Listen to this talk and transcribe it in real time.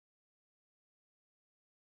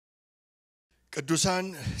ቅዱሳን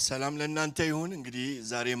ሰላም ለእናንተ ይሁን። እንግዲህ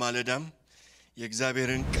ዛሬ ማለዳም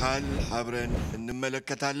የእግዚአብሔርን ቃል አብረን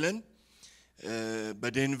እንመለከታለን።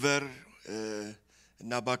 በዴንቨር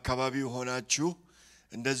እና በአካባቢው ሆናችሁ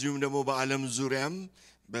እንደዚሁም ደግሞ በዓለም ዙሪያም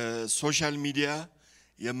በሶሻል ሚዲያ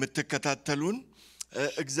የምትከታተሉን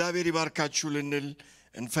እግዚአብሔር ይባርካችሁ ልንል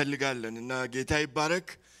እንፈልጋለን እና ጌታ ይባረክ።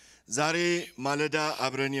 ዛሬ ማለዳ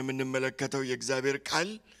አብረን የምንመለከተው የእግዚአብሔር ቃል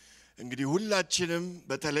እንግዲህ ሁላችንም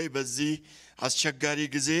በተለይ በዚህ አስቸጋሪ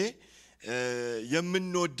ጊዜ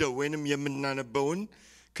የምንወደው ወይንም የምናነበውን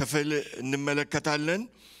ክፍል እንመለከታለን።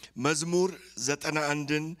 መዝሙር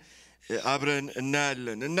 91ን አብረን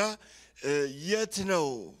እናያለን እና የት ነው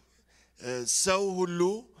ሰው ሁሉ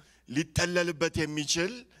ሊጠለልበት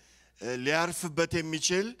የሚችል ሊያርፍበት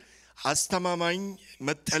የሚችል አስተማማኝ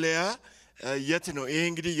መጠለያ የት ነው? ይሄ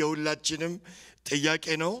እንግዲህ የሁላችንም ጥያቄ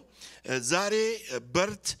ነው። ዛሬ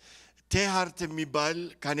በርት ቴሃርት የሚባል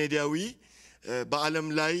ካናዳዊ በዓለም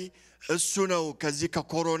ላይ እሱ ነው ከዚህ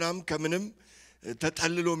ከኮሮናም ከምንም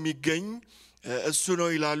ተጠልሎ የሚገኝ እሱ ነው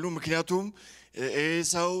ይላሉ። ምክንያቱም ይሄ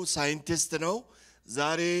ሰው ሳይንቲስት ነው።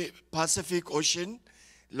 ዛሬ ፓሲፊክ ኦሽን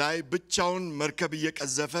ላይ ብቻውን መርከብ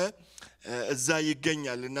እየቀዘፈ እዛ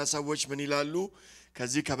ይገኛል እና ሰዎች ምን ይላሉ?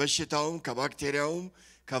 ከዚህ ከበሽታውም ከባክቴሪያውም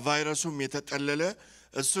ከቫይረሱም የተጠለለ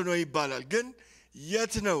እሱ ነው ይባላል። ግን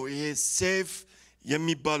የት ነው ይሄ ሴፍ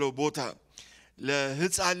የሚባለው ቦታ?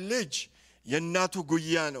 ለህፃን ልጅ የእናቱ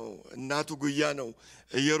ጉያ ነው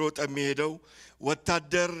እየሮጠ የሚሄደው።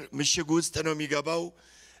 ወታደር ምሽግ ውስጥ ነው የሚገባው።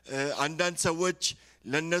 አንዳንድ ሰዎች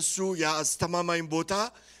ለነሱ ያስተማማኝ ቦታ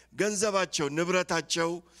ገንዘባቸው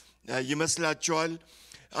ንብረታቸው ይመስላቸዋል።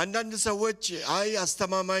 አንዳንድ ሰዎች አይ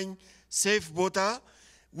አስተማማኝ ሴፍ ቦታ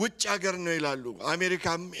ውጭ ሀገር ነው ይላሉ።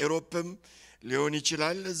 አሜሪካም ኤሮፕም ሊሆን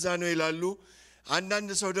ይችላል እዛ ነው ይላሉ። አንዳንድ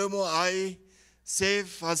ሰው ደግሞ አይ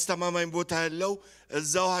ሴፍ አስተማማኝ ቦታ ያለው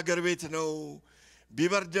እዛው ሀገር ቤት ነው፣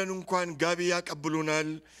 ቢበርደን እንኳን ጋቢ ያቀብሉናል፣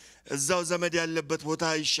 እዛው ዘመድ ያለበት ቦታ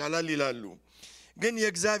ይሻላል ይላሉ። ግን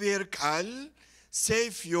የእግዚአብሔር ቃል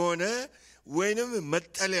ሴፍ የሆነ ወይንም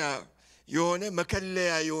መጠለያ የሆነ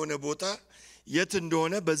መከለያ የሆነ ቦታ የት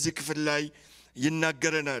እንደሆነ በዚህ ክፍል ላይ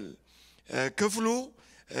ይናገረናል። ክፍሉ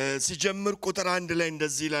ሲጀምር ቁጥር 1 ላይ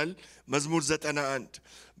እንደዚህ ይላል። መዝሙር 91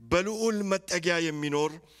 በልዑል መጠጊያ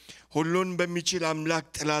የሚኖር ሁሉን በሚችል አምላክ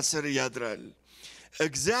ጥላ ስር ያድራል።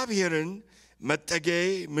 እግዚአብሔርን መጠጊያዬ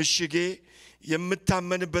ምሽጌ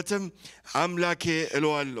የምታመንበትም አምላኬ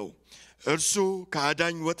እለዋለሁ። እርሱ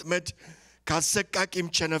ከአዳኝ ወጥመድ ካሰቃቂም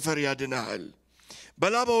ቸነፈር ያድንሃል።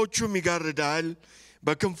 በላባዎቹም ይጋርድሃል፣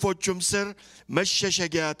 በክንፎቹም ስር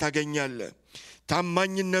መሸሸጊያ ታገኛለህ።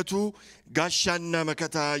 ታማኝነቱ ጋሻና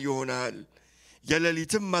መከታ ይሆናል።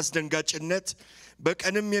 የሌሊትም ማስደንጋጭነት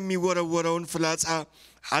በቀንም የሚወረወረውን ፍላጻ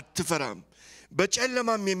አትፈራም።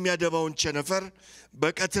 በጨለማም የሚያደባውን ቸነፈር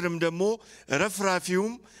በቀትርም ደግሞ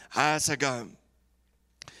ረፍራፊውም አያሰጋህም።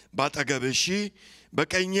 ባጠገብህ 1000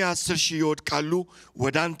 በቀኝህ 10,000 ይወድቃሉ፣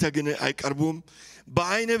 ወደ አንተ ግን አይቀርቡም።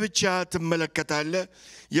 በዓይንህ ብቻ ትመለከታለህ፣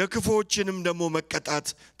 የክፉዎችንም ደግሞ መቀጣት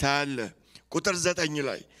ታያለህ። ቁጥር 9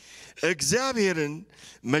 ላይ እግዚአብሔርን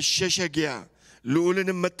መሸሸጊያ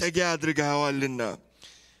ልዑልንም መጠጊያ አድርገኸዋልና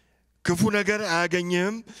ክፉ ነገር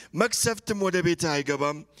አያገኝህም፣ መቅሰፍትም ወደ ቤትህ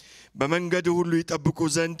አይገባም። በመንገድ ሁሉ ይጠብቁ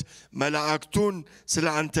ዘንድ መላእክቱን ስለ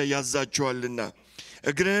አንተ ያዛቸዋልና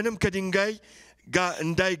እግርህንም ከድንጋይ ጋር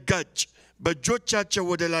እንዳይጋጭ በእጆቻቸው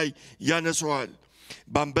ወደ ላይ ያነሱሃል።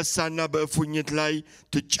 በአንበሳና በእፉኝት ላይ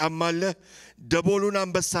ትጫማለህ፣ ደቦሉን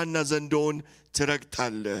አንበሳና ዘንዶውን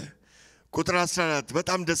ትረግጣለህ። ቁጥር 14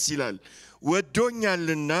 በጣም ደስ ይላል።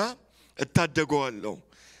 ወዶኛልና እታደገዋለሁ፣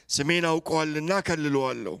 ስሜን አውቀዋልና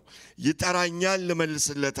ከልለዋለሁ፣ ይጠራኛል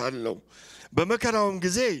እመልስለታለሁ። በመከራውም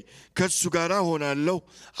ጊዜ ከሱ ጋር ሆናለሁ፣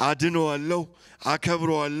 አድነዋለሁ፣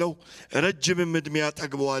 አከብረዋለሁ፣ ረጅምም ዕድሜ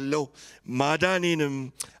አጠግበዋለሁ፣ ማዳኔንም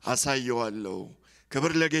አሳየዋለሁ።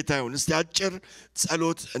 ክብር ለጌታ ይሁን። እስቲ አጭር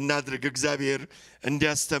ጸሎት እናድርግ እግዚአብሔር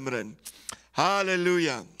እንዲያስተምረን። ሃሌሉያ።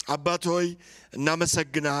 አባት ሆይ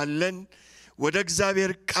እናመሰግንሃለን። ወደ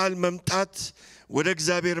እግዚአብሔር ቃል መምጣት ወደ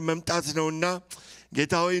እግዚአብሔር መምጣት ነውና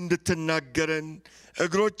ጌታ ሆይ እንድትናገረን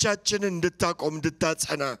እግሮቻችንን እንድታቆም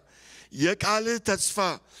እንድታጸና የቃልህ ተስፋ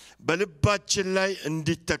በልባችን ላይ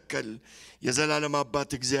እንዲተከል የዘላለም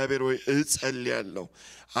አባት እግዚአብሔር ሆይ እጸልያለሁ።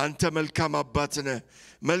 አንተ መልካም አባት ነህ፣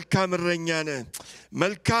 መልካም እረኛ ነህ፣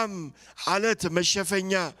 መልካም አለት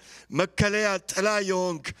መሸፈኛ መከለያ ጥላ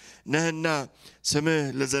የሆንክ ነህና ስምህ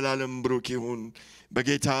ለዘላለም ብሩክ ይሁን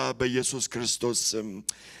በጌታ በኢየሱስ ክርስቶስ ስም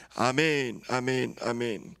አሜን አሜን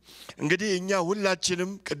አሜን። እንግዲህ እኛ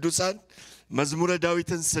ሁላችንም ቅዱሳን መዝሙረ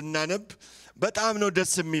ዳዊትን ስናነብ በጣም ነው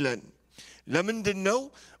ደስ የሚለን። ለምንድነው?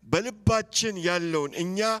 በልባችን ያለውን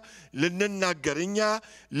እኛ ልንናገር እኛ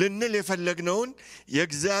ልንል የፈለግነውን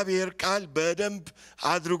የእግዚአብሔር ቃል በደንብ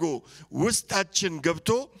አድርጎ ውስጣችን ገብቶ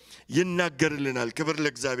ይናገርልናል። ክብር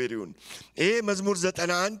ለእግዚአብሔር ይሁን። ይሄ መዝሙር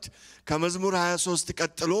 91 ከመዝሙር 23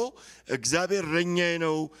 ቀጥሎ እግዚአብሔር እረኛዬ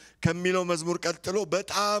ነው ከሚለው መዝሙር ቀጥሎ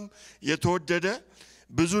በጣም የተወደደ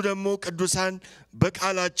ብዙ ደግሞ ቅዱሳን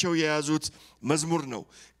በቃላቸው የያዙት መዝሙር ነው።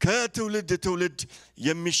 ከትውልድ ትውልድ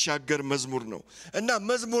የሚሻገር መዝሙር ነው እና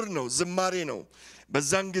መዝሙር ነው፣ ዝማሬ ነው።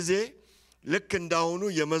 በዛን ጊዜ ልክ እንዳሁኑ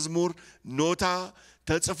የመዝሙር ኖታ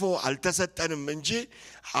ተጽፎ አልተሰጠንም እንጂ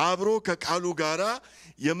አብሮ ከቃሉ ጋራ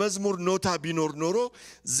የመዝሙር ኖታ ቢኖር ኖሮ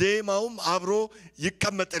ዜማውም አብሮ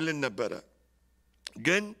ይቀመጥልን ነበረ።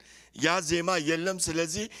 ግን ያ ዜማ የለም።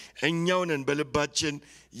 ስለዚህ እኛው ነን በልባችን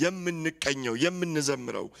የምንቀኘው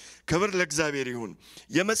የምንዘምረው። ክብር ለእግዚአብሔር ይሁን።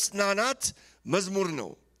 የመጽናናት መዝሙር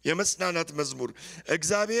ነው። የመጽናናት መዝሙር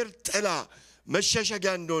እግዚአብሔር ጥላ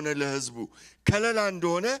መሸሸጊያ እንደሆነ ለሕዝቡ ከለላ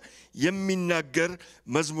እንደሆነ የሚናገር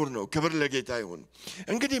መዝሙር ነው። ክብር ለጌታ ይሁን።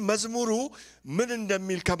 እንግዲህ መዝሙሩ ምን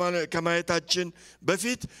እንደሚል ከማየታችን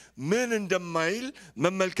በፊት ምን እንደማይል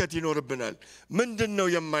መመልከት ይኖርብናል። ምንድነው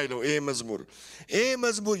የማይለው ይሄ መዝሙር? ይሄ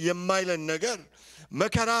መዝሙር የማይለን ነገር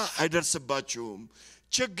መከራ አይደርስባችሁም፣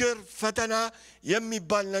 ችግር ፈተና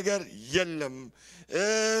የሚባል ነገር የለም፣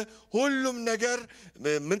 ሁሉም ነገር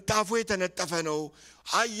ምንጣፉ የተነጠፈ ነው፣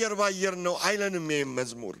 አየር ባየር ነው አይለንም። ይሄ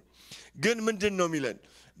መዝሙር ግን ምንድነው የሚለን?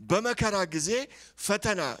 በመከራ ጊዜ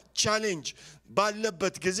ፈተና ቻሌንጅ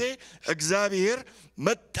ባለበት ጊዜ እግዚአብሔር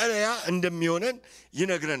መጠለያ እንደሚሆነን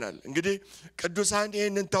ይነግረናል። እንግዲህ ቅዱሳን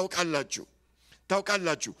ይሄንን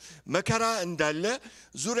ታውቃላችሁ መከራ እንዳለ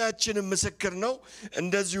ዙሪያችንም ምስክር ነው።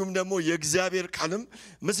 እንደዚሁም ደግሞ የእግዚአብሔር ቃልም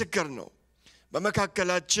ምስክር ነው።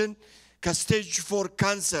 በመካከላችን ከስቴጅ 4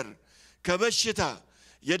 ካንሰር ከበሽታ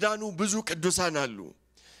የዳኑ ብዙ ቅዱሳን አሉ።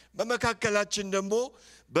 በመካከላችን ደግሞ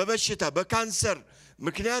በበሽታ በካንሰር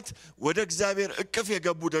ምክንያት ወደ እግዚአብሔር እቅፍ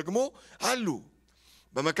የገቡ ደግሞ አሉ።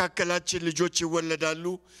 በመካከላችን ልጆች ይወለዳሉ፣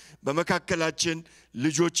 በመካከላችን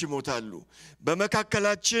ልጆች ይሞታሉ።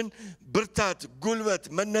 በመካከላችን ብርታት፣ ጉልበት፣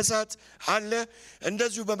 መነሳት አለ።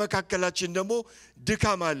 እንደዚሁ በመካከላችን ደግሞ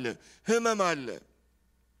ድካም አለ፣ ህመም አለ።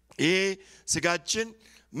 ይሄ ስጋችን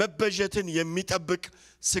መበጀትን የሚጠብቅ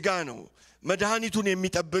ስጋ ነው። መድኃኒቱን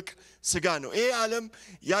የሚጠብቅ ስጋ ነው። ይሄ ዓለም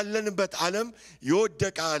ያለንበት ዓለም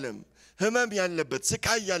የወደቀ ዓለም፣ ህመም ያለበት፣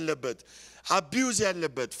 ስቃይ ያለበት፣ አቢዩዝ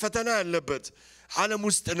ያለበት፣ ፈተና ያለበት ዓለም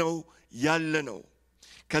ውስጥ ነው ያለ ነው።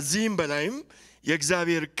 ከዚህም በላይም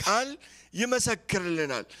የእግዚአብሔር ቃል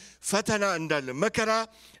ይመሰክርልናል ፈተና እንዳለ፣ መከራ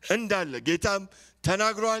እንዳለ ጌታም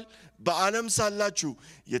ተናግሯል። በዓለም ሳላችሁ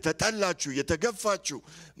የተጠላችሁ የተገፋችሁ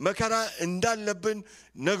መከራ እንዳለብን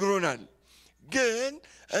ነግሮናል። ግን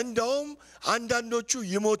እንደውም አንዳንዶቹ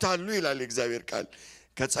ይሞታሉ ይላል የእግዚአብሔር ቃል፣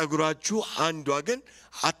 ከጸጉራችሁ አንዷ ግን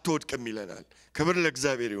አትወድቅም ይለናል። ክብር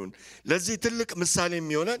ለእግዚአብሔር ይሁን። ለዚህ ትልቅ ምሳሌ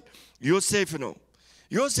የሚሆነን ዮሴፍ ነው።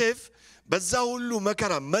 ዮሴፍ በዛ ሁሉ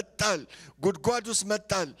መከራ መጣል፣ ጉድጓድ ውስጥ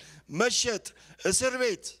መጣል፣ መሸጥ፣ እስር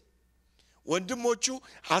ቤት ወንድሞቹ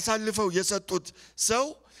አሳልፈው የሰጡት ሰው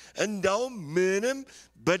እንዳውም ምንም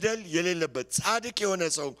በደል የሌለበት ጻድቅ የሆነ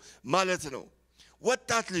ሰው ማለት ነው።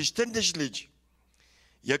 ወጣት ልጅ፣ ትንሽ ልጅ።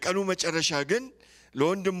 የቀኑ መጨረሻ ግን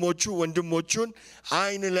ወንድሞቹን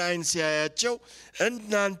አይን ለአይን ሲያያቸው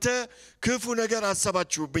እናንተ ክፉ ነገር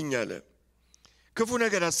አሰባችሁብኝ አለ። ክፉ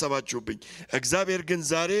ነገር አሰባችሁብኝ፣ እግዚአብሔር ግን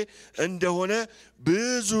ዛሬ እንደሆነ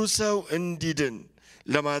ብዙ ሰው እንዲድን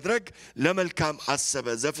ለማድረግ ለመልካም አሰበ።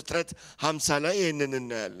 ዘፍጥረት 50 ላይ ይህንን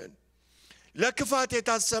እናያለን። ለክፋት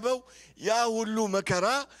የታሰበው ያ ሁሉ መከራ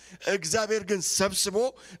እግዚአብሔር ግን ሰብስቦ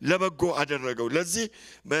ለበጎ አደረገው። ለዚህ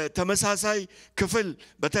ተመሳሳይ ክፍል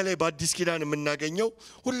በተለይ በአዲስ ኪዳን የምናገኘው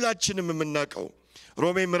ሁላችንም የምናውቀው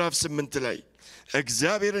ሮሜ ምዕራፍ 8 ላይ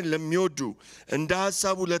እግዚአብሔርን ለሚወዱ እንደ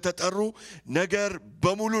ሐሳቡ ለተጠሩ ነገር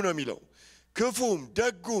በሙሉ ነው የሚለው። ክፉም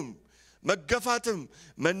ደጉም መገፋትም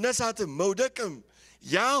መነሳትም መውደቅም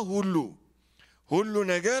ያ ሁሉ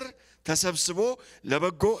ነገር ተሰብስቦ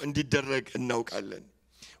ለበጎ እንዲደረግ እናውቃለን።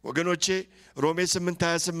 ወገኖቼ ሮሜ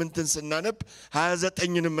 8:28ን ስናነብ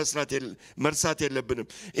 29ንም መርሳት የለብንም።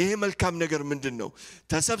 ይሄ መልካም ነገር ምንድነው?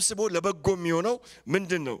 ተሰብስቦ ለበጎ የሚሆነው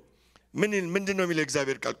ምንድነው? ምንድነው የሚለው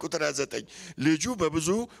እግዚአብሔር ቃል ቁጥር 29 ልጁ በብዙ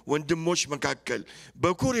ወንድሞች መካከል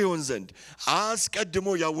በኩር ይሆን ዘንድ አስቀድሞ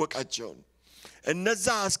ያወቃቸውን፣ እነዛ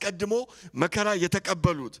አስቀድሞ መከራ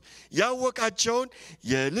የተቀበሉት ያወቃቸውን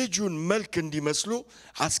የልጁን መልክ እንዲመስሉ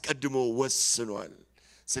አስቀድሞ ወስኗል።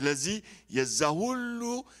 ስለዚህ የዛ ሁሉ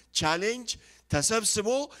ቻሌንጅ ተሰብስቦ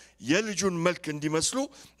የልጁን መልክ እንዲመስሉ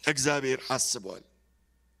እግዚአብሔር አስቧል።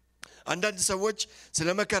 አንዳንድ ሰዎች ስለ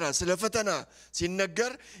መከራ ስለ ፈተና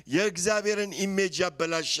ሲነገር የእግዚአብሔርን ኢሜጅ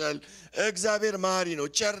ያበላሻል። እግዚአብሔር መሐሪ ነው፣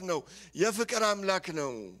 ቸር ነው፣ የፍቅር አምላክ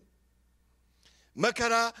ነው፣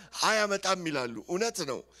 መከራ አያመጣም ይላሉ። እውነት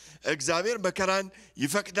ነው። እግዚአብሔር መከራን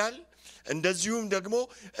ይፈቅዳል። እንደዚሁም ደግሞ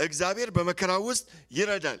እግዚአብሔር በመከራ ውስጥ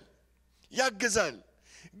ይረዳል፣ ያግዛል።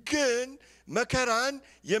 ግን መከራን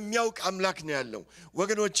የሚያውቅ አምላክ ነው ያለው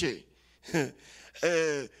ወገኖቼ።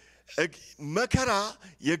 መከራ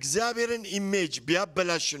የእግዚአብሔርን ኢሜጅ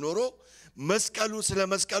ቢያበላሽ ኖሮ መስቀሉ ስለ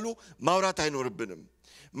መስቀሉ ማውራት አይኖርብንም።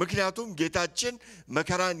 ምክንያቱም ጌታችን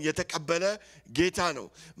መከራን የተቀበለ ጌታ ነው፣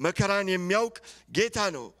 መከራን የሚያውቅ ጌታ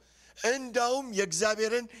ነው። እንዳውም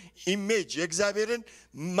የእግዚአብሔርን ኢሜጅ የእግዚአብሔርን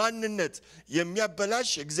ማንነት የሚያበላሽ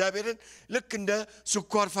እግዚአብሔርን ልክ እንደ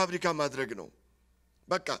ስኳር ፋብሪካ ማድረግ ነው።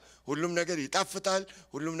 በቃ ሁሉም ነገር ይጣፍጣል፣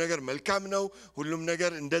 ሁሉም ነገር መልካም ነው፣ ሁሉም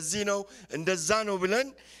ነገር እንደዚህ ነው እንደዛ ነው ብለን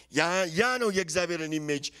ያ ነው የእግዚአብሔርን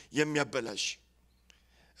ኢሜጅ የሚያበላሽ።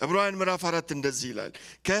 ዕብራውያን ምዕራፍ 4 እንደዚህ ይላል፣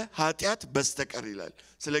 ከኃጢአት በስተቀር ይላል።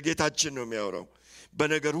 ስለ ጌታችን ነው የሚያወራው።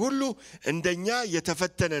 በነገር ሁሉ እንደኛ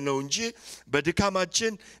የተፈተነ ነው እንጂ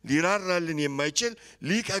በድካማችን ሊራራልን የማይችል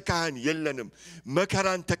ሊቀ ካህን የለንም።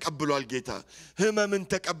 መከራን ተቀብሏል ጌታ፣ ሕመምን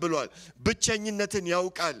ተቀብሏል። ብቸኝነትን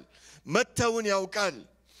ያውቃል፣ መተውን ያውቃል፣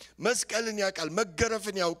 መስቀልን ያውቃል፣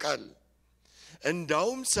 መገረፍን ያውቃል።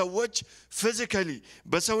 እንዳውም ሰዎች ፊዚካሊ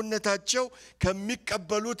በሰውነታቸው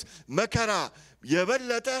ከሚቀበሉት መከራ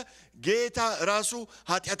የበለጠ ጌታ ራሱ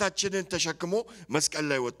ኃጢአታችንን ተሸክሞ መስቀል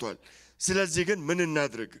ላይ ወጥቷል። ስለዚህ ግን ምን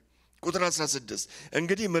እናድርግ? ቁጥር 16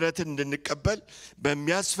 እንግዲህ ምሕረትን እንድንቀበል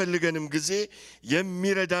በሚያስፈልገንም ጊዜ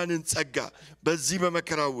የሚረዳንን ጸጋ በዚህ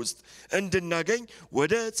በመከራ ውስጥ እንድናገኝ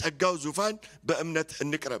ወደ ጸጋው ዙፋን በእምነት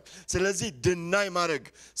እንቅረብ። ስለዚህ ድናይ ማድረግ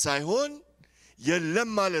ሳይሆን የለም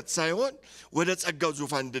ማለት ሳይሆን ወደ ጸጋው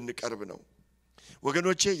ዙፋን እንድንቀርብ ነው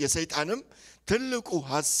ወገኖቼ። የሰይጣንም ትልቁ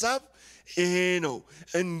ሐሳብ ይሄ ነው።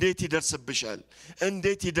 እንዴት ይደርስብሻል?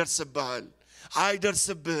 እንዴት ይደርስብሃል?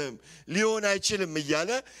 አይደርስብህም፣ ሊሆን አይችልም እያለ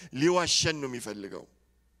ሊዋሸን ነው የሚፈልገው።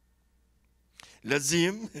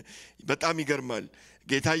 ለዚህም በጣም ይገርማል።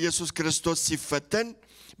 ጌታ ኢየሱስ ክርስቶስ ሲፈተን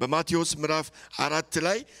በማቴዎስ ምዕራፍ 4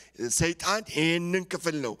 ላይ ሰይጣን ይሄንን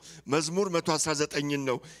ክፍል ነው መዝሙር 119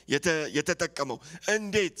 ነው የተጠቀመው።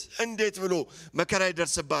 እንዴት ብሎ መከራ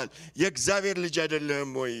ይደርስብሃል? የእግዚአብሔር ልጅ አይደለም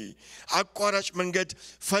ወይ? አቋራጭ መንገድ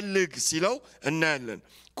ፈልግ ሲለው እናያለን።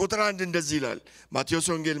 ቁጥር 1 እንደዚህ ይላል ማቴዎስ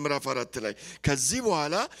ወንጌል ምዕራፍ 4 ላይ ከዚህ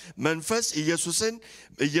በኋላ መንፈስ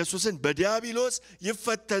ኢየሱስን በዲያብሎስ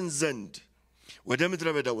ይፈተን ዘንድ ወደ ምድረ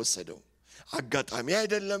በዳ ወሰደው። አጋጣሚ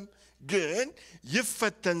አይደለም፣ ግን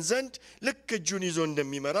ይፈተን ዘንድ ልክ እጁን ይዞ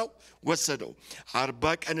እንደሚመራው ወሰደው።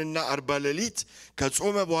 40 ቀንና 40 ሌሊት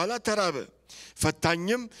ከጾመ በኋላ ተራበ።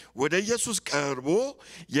 ፈታኝም ወደ ኢየሱስ ቀርቦ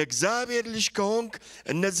የእግዚአብሔር ልጅ ከሆንክ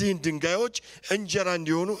እነዚህን ድንጋዮች እንጀራ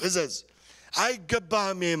እንዲሆኑ እዘዝ፣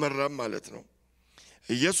 አይገባህም የመራም ማለት ነው።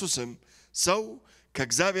 ኢየሱስም ሰው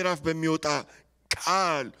ከእግዚአብሔር አፍ በሚወጣ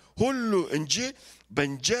ቃል ሁሉ እንጂ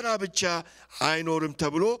በእንጀራ ብቻ አይኖርም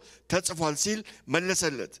ተብሎ ተጽፏል ሲል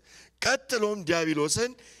መለሰለት። ቀጥሎም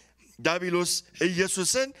ዲያብሎስ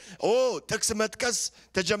ኢየሱስን ጥቅስ መጥቀስ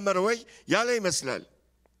ተጀመረ ወይ ያለ ይመስላል።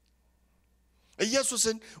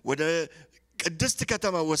 ኢየሱስን ወደ ቅድስት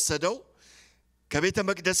ከተማ ወሰደው። ከቤተ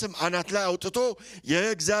መቅደስም አናት ላይ አውጥቶ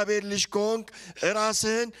የእግዚአብሔር ልጅ ከሆንክ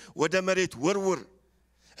ራስህን ወደ መሬት ወርውር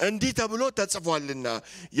እንዲህ ተብሎ ተጽፏልና።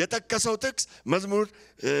 የጠቀሰው ጥቅስ መዝሙር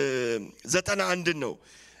 91 ነው።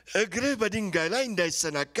 እግርህ በድንጋይ ላይ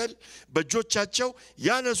እንዳይሰናከል በእጆቻቸው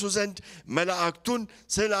ያነሱ ዘንድ መላእክቱን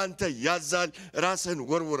ስለ አንተ ያዛል፣ ራስህን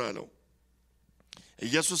ወርውር አለው።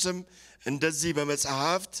 ኢየሱስም እንደዚህ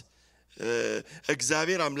በመጽሐፍት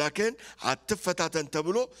እግዚአብሔር አምላክን አትፈታተን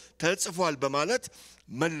ተብሎ ተጽፏል በማለት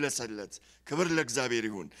መለሰለት። ክብር ለእግዚአብሔር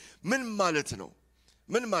ይሁን። ምን ማለት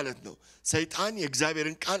ነው? ሰይጣን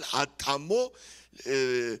የእግዚአብሔርን ቃል አጣሞ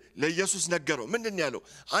ለኢየሱስ ነገረው። ምንድን ያለው?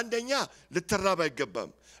 አንደኛ ልትራብ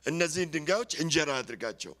አይገባም፣ እነዚህን ድንጋዮች እንጀራ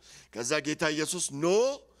አድርጋቸው። ከዛ ጌታ ኢየሱስ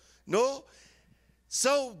ኖ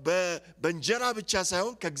ሰው በእንጀራ ብቻ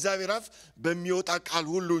ሳይሆን ከእግዚአብሔር አፍ በሚወጣ ቃል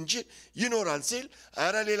ሁሉ እንጂ ይኖራል ሲል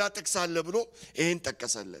ኧረ ሌላ ጥቅስ አለ ብሎ ይሄን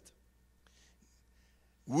ጠቀሰለት።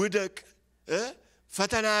 ውደቅ፣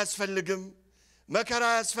 ፈተና አያስፈልግም፣ መከራ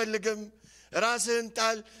አያስፈልግም፣ ራስህን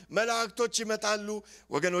ጣል፣ መላእክቶች ይመጣሉ።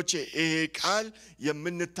 ወገኖቼ ይሄ ቃል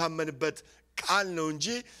የምንታመንበት ቃል ነው እንጂ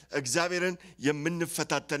እግዚአብሔርን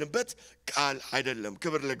የምንፈታተንበት ቃል አይደለም።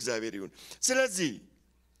 ክብር ለእግዚአብሔር ይሁን።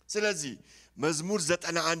 ስለዚህ መዝሙር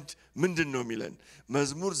 91 ምንድን ነው የሚለን?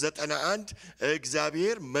 መዝሙር 91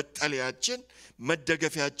 እግዚአብሔር መጠለያችን፣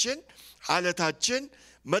 መደገፊያችን፣ አለታችን፣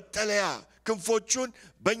 መጠለያ ክንፎቹን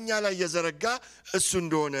በእኛ ላይ የዘረጋ እሱ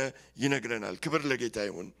እንደሆነ ይነግረናል። ክብር ለጌታ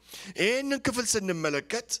ይሁን። ይህንን ክፍል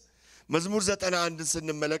ስንመለከት መዝሙር 91ን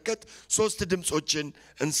ስንመለከት 3 ድምጾችን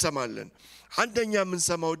እንሰማለን። አንደኛ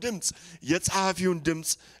የምንሰማው ድምጽ የጸሐፊውን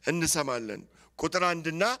ድምጽ እንሰማለን። ቁጥር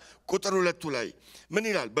 1ና ቁጥር 2 ላይ ምን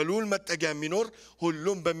ይላል? በልዑል መጠጊያ የሚኖር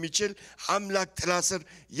ሁሉም በሚችል አምላክ ጥላ ስር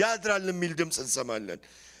ያድራል የሚል ድምጽ እንሰማለን።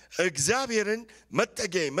 እግዚአብሔርን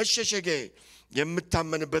መጠጊያዬ መሸሸጊያዬ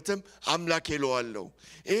የምታመንበትም አምላኬ እለዋለሁ።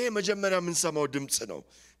 ይሄ መጀመሪያ የምንሰማው ድምጽ ነው።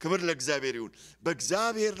 ክብር ለእግዚአብሔር ይሁን።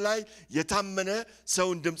 በእግዚአብሔር ላይ የታመነ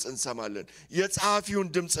ሰውን ድምጽ እንሰማለን። የጸሐፊውን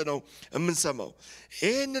ድምጽ ነው የምንሰማው።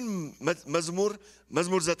 ይህንን መዝሙር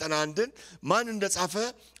 91ን ማን እንደጻፈ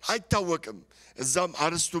አይታወቅም። እዛም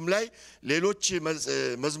አርስቱም ላይ ሌሎች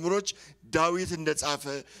መዝሙሮች ዳዊት እንደጻፈ፣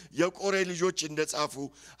 የቆሬ ልጆች እንደጻፉ፣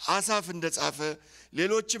 አሳፍ እንደጻፈ፣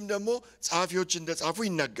 ሌሎችም ደግሞ ጸሐፊዎች እንደጻፉ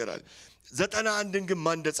ይናገራል። 91ን ግን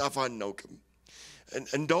ማን እንደጻፈ አናውቅም።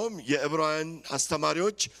 እንደውም የዕብራውያን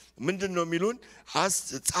አስተማሪዎች ምንድነው የሚሉን?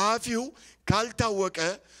 ጸሐፊው ካልታወቀ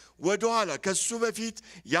ወደ ኋላ ከሱ በፊት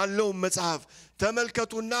ያለውን መጽሐፍ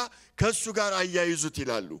ተመልከቱና ከሱ ጋር አያይዙት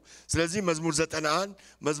ይላሉ። ስለዚህ መዝሙር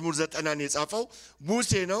 90ን የጻፈው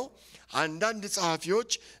ሙሴ ነው። አንዳንድ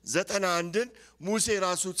ጸሐፊዎች 91ን ሙሴ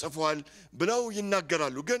ራሱ ጽፏል ብለው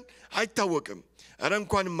ይናገራሉ። ግን አይታወቅም። አረ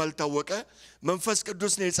እንኳንም አልታወቀ። መንፈስ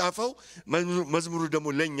ቅዱስ ነው የጻፈው። መዝሙሩ ደግሞ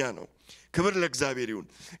ለኛ ነው። ክብር ለእግዚአብሔር ይሁን።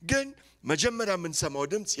 ግን መጀመሪያ የምንሰማው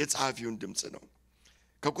ድምጽ የጸሐፊውን ድምጽ ነው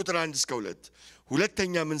ከቁጥር 1 እስከ 2።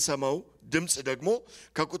 ሁለተኛ የምንሰማው ድምጽ ደግሞ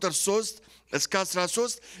ከቁጥር 3 እስከ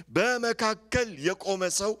 13 በመካከል የቆመ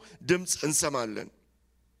ሰው ድምጽ እንሰማለን።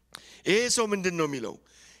 ይሄ ሰው ምንድነው የሚለው?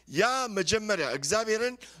 ያ መጀመሪያ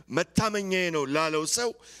እግዚአብሔርን መታመኛዬ ነው ላለው ሰው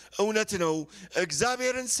እውነት ነው።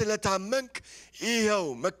 እግዚአብሔርን ስለታመንክ ይሄው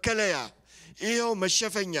መከለያ፣ ይሄው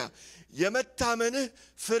መሸፈኛ፣ የመታመንህ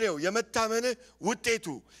ፍሬው፣ የመታመንህ ውጤቱ፣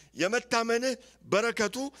 የመታመንህ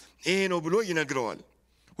በረከቱ ይሄ ነው ብሎ ይነግረዋል።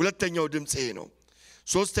 ሁለተኛው ድምጽ ይሄ ነው።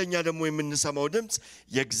 ሶስተኛ ደግሞ የምንሰማው ድምጽ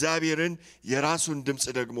የእግዚአብሔርን የራሱን ድምጽ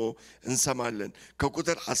ደግሞ እንሰማለን።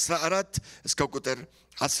 ከቁጥር 14 እስከ ቁጥር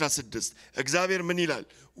 16 እግዚአብሔር ምን ይላል?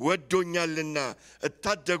 ወዶኛልና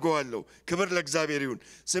እታደገዋለሁ። ክብር ለእግዚአብሔር ይሁን።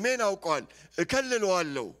 ስሜን አውቀዋል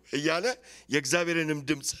እከልለዋለሁ እያለ የእግዚአብሔርንም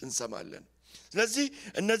ድምጽ እንሰማለን። ስለዚህ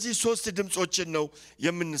እነዚህ 3 ድምጾችን ነው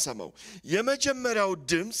የምንሰማው። የመጀመሪያው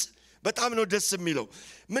ድምጽ በጣም ነው ደስ የሚለው።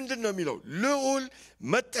 ምንድነው የሚለው? ልዑል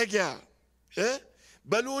መጠጊያ፣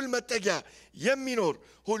 በልዑል መጠጊያ የሚኖር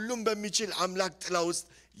ሁሉም በሚችል አምላክ ጥላ ውስጥ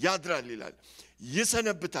ያድራል ይላል።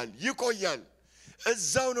 ይሰነብታል፣ ይቆያል።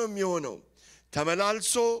 እዛው ነው የሚሆነው።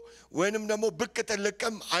 ተመላልሶ ወይንም ደግሞ ብቅ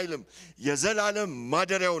ጥልቅም አይልም። የዘላለም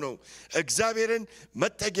ማደሪያው ነው። እግዚአብሔርን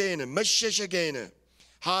መጠጊያዬ ነህ፣ መሸሸጊያዬ ነህ።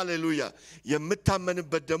 ሃሌሉያ።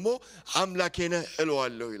 የምታመንበት ደግሞ አምላኬ ነህ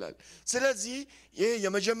እለዋለሁ ይላል። ስለዚህ ይሄ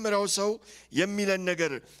የመጀመሪያው ሰው የሚለን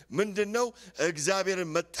ነገር ምንድነው? እግዚአብሔርን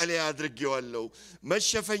መጠለያ አድርጌዋለሁ፣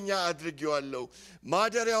 መሸፈኛ አድርጌዋለሁ፣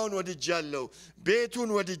 ማደሪያውን ወድጃለሁ፣ ቤቱን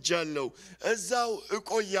ወድጃለሁ፣ እዛው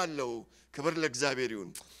እቆያለሁ። ክብር ለእግዚአብሔር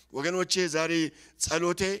ይሁን። ወገኖቼ ዛሬ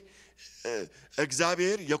ጸሎቴ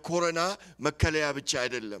እግዚአብሔር የኮሮና መከለያ ብቻ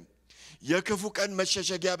አይደለም፣ የክፉ ቀን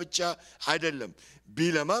መሸሸጊያ ብቻ አይደለም።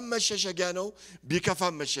 ቢለማም መሸሸጊያ ነው፣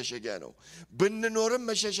 ቢከፋም መሸሸጊያ ነው። ብንኖርም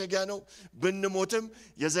መሸሸጊያ ነው፣ ብንሞትም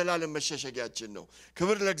የዘላለም መሸሸጊያችን ነው።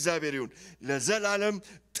 ክብር ለእግዚአብሔር ይሁን። ለዘላለም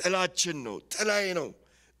ጥላችን ነው፣ ጥላዬ ነው፣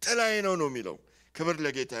 ጥላዬ ነው ነው የሚለው። ክብር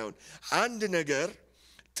ለጌታ ይሁን። አንድ ነገር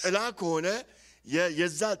ጥላ ከሆነ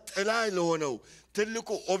የዛ ጥላ ለሆነው ትልቁ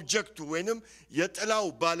ኦብጀክቱ ወይንም የጥላው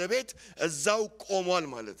ባለቤት እዛው ቆሟል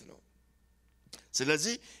ማለት ነው።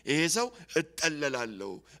 ስለዚህ ይሄ ሰው እጠለላለሁ፣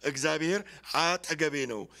 እግዚአብሔር አጠገቤ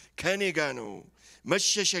ነው፣ ከኔ ጋር ነው፣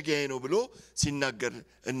 መሸሸጊያዬ ነው ብሎ ሲናገር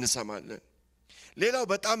እንሰማለን። ሌላው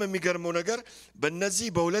በጣም የሚገርመው ነገር በእነዚህ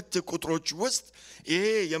በሁለት ቁጥሮች ውስጥ ይሄ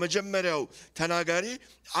የመጀመሪያው ተናጋሪ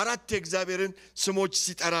 4 የእግዚአብሔርን ስሞች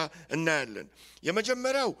ሲጠራ እናያለን።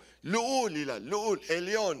 የመጀመሪያው ልዑል ይላል። ልዑል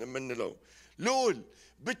ኤሊዮን የምንለው ልዑል፣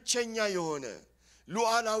 ብቸኛ የሆነ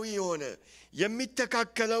ሉዓላዊ የሆነ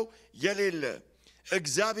የሚተካከለው የሌለ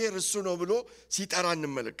እግዚአብሔር እሱ ነው ብሎ ሲጠራ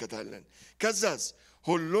እንመለከታለን። ከዛስ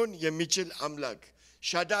ሁሉን የሚችል አምላክ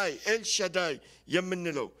ሻዳይ፣ ኤል ሻዳይ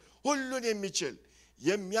የምንለው ሁሉን የሚችል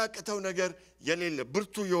የሚያቅተው ነገር የሌለ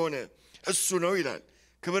ብርቱ የሆነ እሱ ነው ይላል።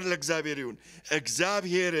 ክብር ለእግዚአብሔር ይሁን።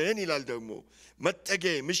 እግዚአብሔርን ይላል ደግሞ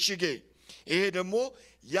መጠጊያዬ፣ ምሽጌ። ይሄ ደግሞ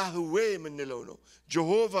ያህዌ የምንለው ነው።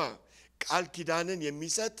 ጀሆቫ ቃል ኪዳንን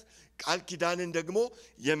የሚሰጥ ቃል ኪዳንን ደግሞ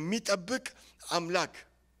የሚጠብቅ አምላክ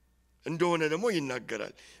እንደሆነ ደግሞ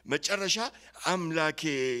ይናገራል። መጨረሻ አምላኬ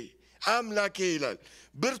አምላኬ ይላል።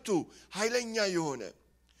 ብርቱ ኃይለኛ የሆነ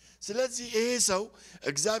ስለዚህ ይሄ ሰው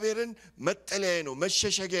እግዚአብሔርን መጠለያዬ ነው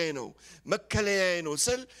መሸሸጊያዬ ነው መከለያዬ ነው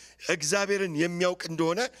ስል እግዚአብሔርን የሚያውቅ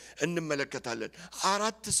እንደሆነ እንመለከታለን።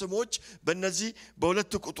 አራት ስሞች በእነዚህ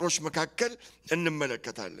በሁለት ቁጥሮች መካከል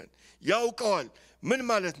እንመለከታለን። ያውቀዋል ምን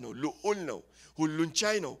ማለት ነው? ልዑል ነው፣ ሁሉን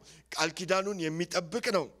ቻይ ነው፣ ቃል ኪዳኑን የሚጠብቅ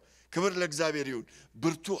ነው። ክብር ለእግዚአብሔር ይሁን።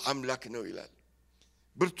 ብርቱ አምላክ ነው ይላል።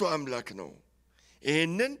 ብርቱ አምላክ ነው።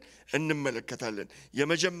 ይሄንን እንመለከታለን።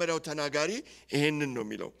 የመጀመሪያው ተናጋሪ ይሄንን ነው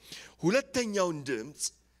የሚለው። ሁለተኛውን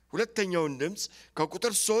ድምጽ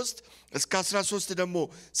ከቁጥር 3 እስከ 13 ደግሞ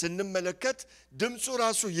ስንመለከት ድምጹ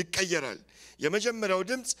ራሱ ይቀየራል። የመጀመሪያው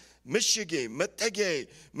ድምጽ ምሽጌ መጠጊያዬ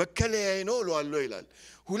መከለያዬ ነው እለዋለሁ ይላል።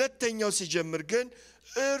 ሁለተኛው ሲጀምር ግን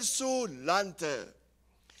እርሱ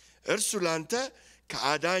ላንተ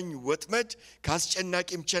ከአዳኝ ወጥመድ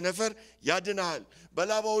ካስጨናቂም ቸነፈር ያድንሃል፣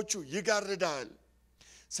 በላባዎቹ ይጋርዳል።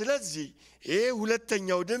 ስለዚህ ይሄ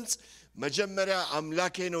ሁለተኛው ድምጽ መጀመሪያ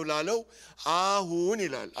አምላኬ ነው ላለው አሁን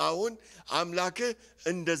ይላል። አሁን አምላክህ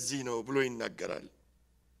እንደዚህ ነው ብሎ ይናገራል።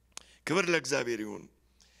 ክብር ለእግዚአብሔር ይሁን።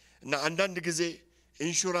 እና አንዳንድ ጊዜ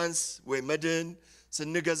ኢንሹራንስ ወይ መድህን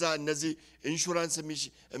ስንገዛ እነዚህ ኢንሹራንስ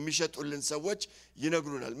የሚሸጡልን ሰዎች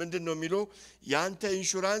ይነግሩናል። ምንድነው የሚለው? ያንተ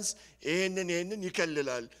ኢንሹራንስ ይሄንን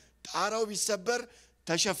ይከልላል፣ ጣራው ቢሰበር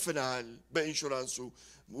ተሸፍነሃል፣ በኢንሹራንሱ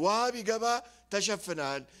ውሃ ቢገባ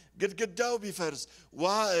ተሸፍነሃል፣ ግድግዳው ቢፈርስ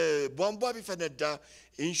ቧንቧ ቢፈነዳ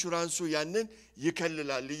ኢንሹራንሱ ያንን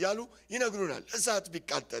ይከልላል እያሉ ይነግሩናል። እሳት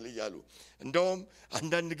ቢቃጠል እያሉ እንደውም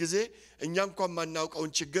አንዳንድ ጊዜ እኛ እንኳን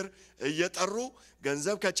ማናውቀውን ችግር እየጠሩ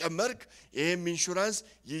ገንዘብ ከጨመርክ ይሄም ኢንሹራንስ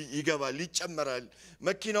ይገባል፣ ይጨመራል፣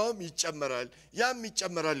 መኪናውም ይጨመራል፣ ያም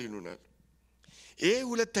ይጨመራል ይሉናል። ይሄ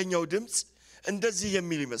ሁለተኛው ድምጽ እንደዚህ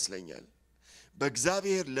የሚል ይመስለኛል።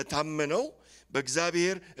 በእግዚአብሔር ለታመነው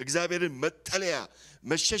እግዚአብሔርን መጠለያ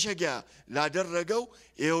መሸሸጊያ ላደረገው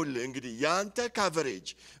ይኸውልህ እንግዲህ ያንተ ካቨሬጅ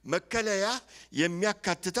መከለያ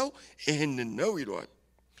የሚያካትተው ይህንን ነው ይለዋል።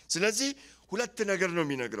 ስለዚህ ሁለት ነገር ነው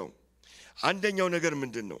የሚነግረው። አንደኛው ነገር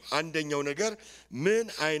ምንድን ነው? አንደኛው ነገር ምን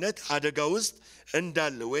አይነት አደጋ ውስጥ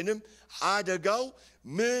እንዳለ ወይንም አደጋው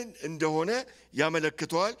ምን እንደሆነ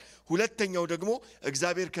ያመለክተዋል። ሁለተኛው ደግሞ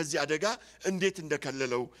እግዚአብሔር ከዚህ አደጋ እንዴት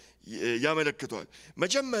እንደከለለው ያመለክተዋል።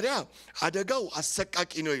 መጀመሪያ አደጋው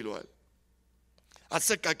አሰቃቂ ነው ይለዋል።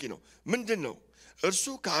 አሰቃቂ ነው። ምንድነው? እርሱ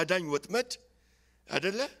ከአዳኝ ወጥመድ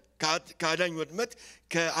አይደለ? ከአዳኝ ወጥመድ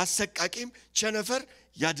ከአሰቃቂም ቸነፈር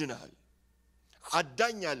ያድናል።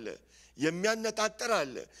 አዳኝ አለ፣ የሚያነጣጥር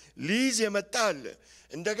አለ፣ ሊይዝ የመጣ አለ።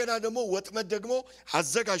 እንደገና ደግሞ ወጥመድ ደግሞ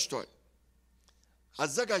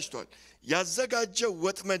አዘጋጅቷል። ያዘጋጀው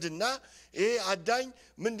ወጥመድና ይሄ አዳኝ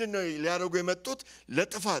ምንድነው ሊያደርጉ የመጡት?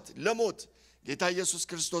 ለጥፋት ለሞት። ጌታ ኢየሱስ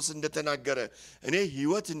ክርስቶስ እንደተናገረ እኔ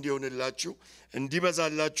ሕይወት እንዲሆንላችሁ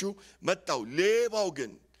እንዲበዛላችሁ መጣው፣ ሌባው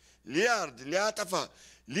ግን ሊያርድ ሊያጠፋ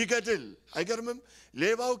ሊገድል። አይገርምም?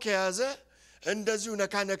 ሌባው ከያዘ እንደዚሁ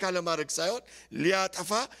ነካ ለማድረግ ሳይሆን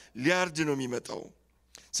ሊያጠፋ ሊያርድ ነው የሚመጣው።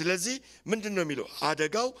 ስለዚህ ምንድነው የሚለው?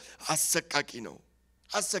 አደጋው አሰቃቂ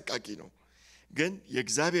ነው። ግን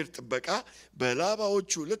የእግዚአብሔር ጥበቃ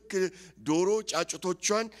በላባዎቹ ልክ ዶሮ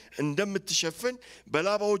ጫጩቶቿን እንደምትሸፍን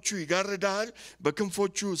በላባዎቹ ይጋርዳል፣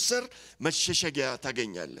 በክንፎቹ ስር መሸሸጊያ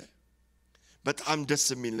ታገኛለህ። በጣም ደስ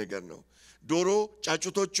የሚል ነገር ነው። ዶሮ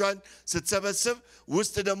ጫጩቶቿን ስትሰበስብ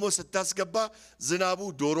ውስጥ ደግሞ ስታስገባ ዝናቡ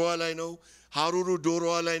ዶሮዋ ላይ ነው፣ ሐሩሩ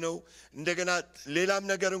ዶሮዋ ላይ ነው። እንደገና ሌላም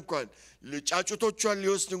ነገር እንኳን ጫጩቶቿን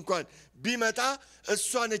ሊወስድ እንኳን ቢመጣ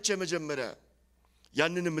እሷ ነች የመጀመሪያ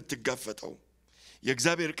ያንን የምትጋፈጠው።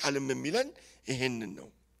 የእግዚአብሔር ቃልም የሚለን ይሄንን ነው።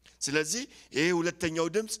 ስለዚህ ይሄ ሁለተኛው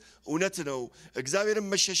ድምጽ እውነት ነው። እግዚአብሔርን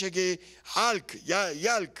መሸሸጊያ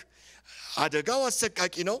ያልክ አደጋው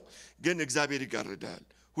አሰቃቂ ነው፣ ግን እግዚአብሔር ይጋርዳል።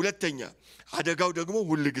 ሁለተኛ አደጋው ደግሞ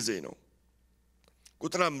ሁል ጊዜ ነው።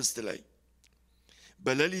 ቁጥር 5 ላይ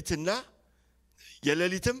በሌሊትና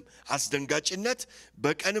የሌሊትም አስደንጋጭነት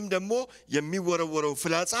በቀንም ደግሞ የሚወረወረው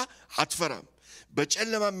ፍላጻ አትፈራም።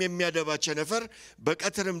 በጨለማም የሚያደባ ቸነፈር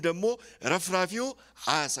በቀትርም ደግሞ ረፍራፊው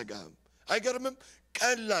አያሰጋህም። አይገርምም?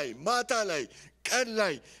 ቀን ላይ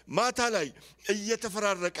ማታ ላይ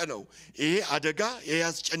እየተፈራረቀ ነው ይሄ አደጋ፣ ይሄ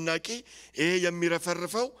አስጨናቂ፣ ይሄ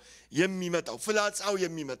የሚረፈርፈው የሚመጣው ፍላጻው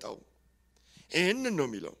የሚመጣው። ይህንን ነው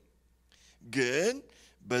የሚለው። ግን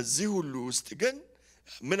በዚህ ሁሉ ውስጥ ግን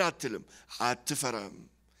ምን አትልም? አትፈራም።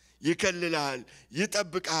 ይከልልሃል፣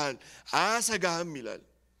 ይጠብቅሃል፣ አያሰጋህም ይላል።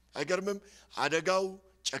 አይገርምም? አደጋው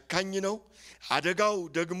ጨካኝ ነው። አደጋው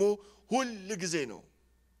ደግሞ ሁል ጊዜ ነው።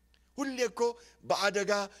 ሁሌ እኮ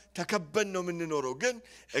በአደጋ ተከበን ነው የምንኖረው። ግን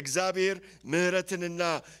እግዚአብሔር ምህረትንና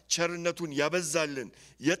ቸርነቱን ያበዛልን፣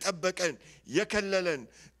 የጠበቀን፣ የከለለን፣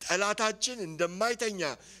 ጠላታችን እንደማይተኛ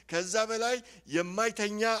ከዛ በላይ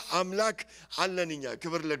የማይተኛ አምላክ አለንኛ።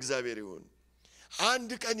 ክብር ለእግዚአብሔር ይሁን።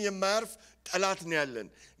 አንድ ቀን የማያርፍ ጠላት ነው ያለን፣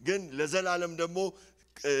 ግን ለዘላለም ደግሞ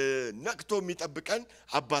ነቅቶ የሚጠብቀን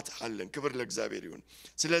አባት አለን። ክብር ለእግዚአብሔር ይሁን።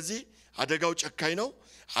 ስለዚህ አደጋው ጨካኝ ነው።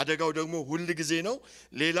 አደጋው ደግሞ ሁሉ ጊዜ ነው።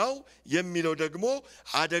 ሌላው የሚለው ደግሞ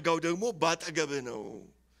አደጋው ደግሞ ባጠገብህ ነው።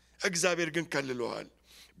 እግዚአብሔር ግን ከልሎሃል።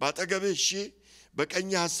 ባጠገብህ 1000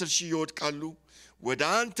 በቀኝህ 10,000 ይወድቃሉ፣ ወደ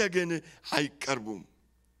አንተ ግን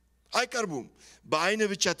አይቀርቡም። በአይንህ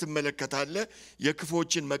ብቻ ትመለከታለህ፣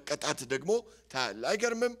 የክፎችን መቀጣት ደግሞ ታያለህ።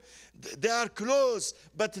 አይገርምም? they are close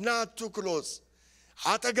but not too close።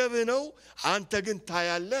 አጠገብህ ነው፣ አንተ ግን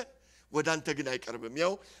ታያለህ፣ ወደ አንተ ግን አይቀርብም።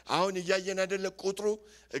 ያው አሁን እያየን አይደለ? ቁጥሩ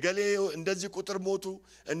እገሌ እንደዚህ ቁጥር ሞቱ፣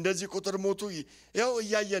 እንደዚህ ቁጥር ሞቱ፣ ያው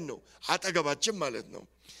እያየን ነው፣ አጠገባችን ማለት ነው።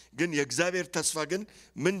 ግን የእግዚአብሔር ተስፋ ግን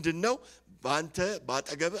ምንድነው? ባንተ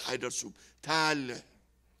ባጠገብህ አይደርሱም፣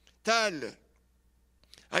 ታያለህ።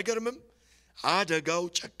 አይገርምም? አደጋው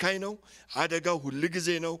ጨካኝ ነው። አደጋው ሁሉ ጊዜ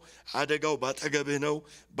ነው። አደጋው ባጠገብህ ነው።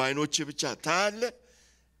 በአይኖችህ ብቻ ታያለህ፣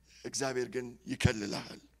 እግዚአብሔር ግን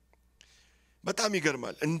ይከልልሃል። በጣም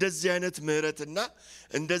ይገርማል። እንደዚህ አይነት ምህረትና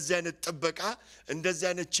እንደዚህ አይነት ጥበቃ፣ እንደዚህ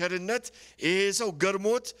አይነት ቸርነት ይሄ ሰው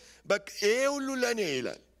ገርሞት በቃ ይሄ ሁሉ ለኔ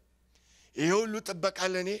ይላል። ይሄ ሁሉ ጥበቃ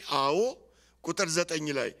ለኔ። አዎ ቁጥር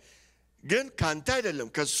 9 ላይ ግን ካንተ አይደለም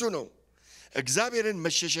ከሱ ነው። እግዚአብሔርን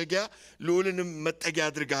መሸሸጊያ ልዑልንም መጠጊያ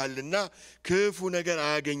አድርገሃልና ክፉ ነገር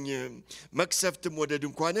አያገኝህም፣ መቅሰፍትም ወደ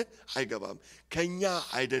ድንኳንህ አይገባም። ከኛ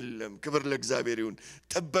አይደለም። ክብር ለእግዚአብሔር ይሁን።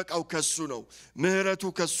 ጥበቃው ከሱ ነው። ምህረቱ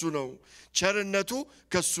ከሱ ነው። ቸርነቱ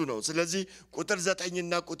ከሱ ነው። ስለዚህ ቁጥር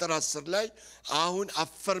 9ና ቁጥር 10 ላይ አሁን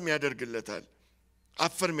አፈርም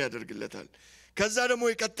ያደርግለታል። ከዛ ደግሞ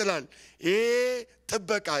ይቀጥላል። ይሄ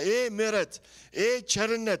ጥበቃ፣ ይሄ ምህረት፣ ይሄ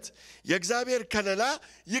ቸርነት፣ የእግዚአብሔር ከለላ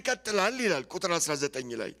ይቀጥላል ይላል ቁጥር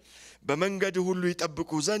 19 ላይ በመንገድ ሁሉ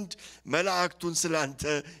ይጠብቁ ዘንድ መላእክቱን ስላንተ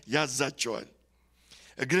ያዛቸዋል፣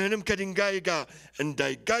 እግርህንም ከድንጋይ ጋር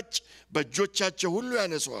እንዳይጋጭ በእጆቻቸው ሁሉ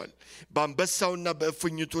ያነሱሃል። በአንበሳውና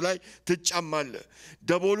በእፉኝቱ ላይ ትጫማለህ፣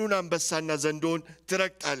 ደቦሉን አንበሳና ዘንዶውን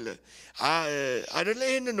ትረግጣለህ። አይደለ?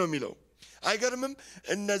 ይህንን ነው የሚለው። አይገርምም?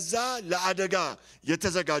 እነዛ ለአደጋ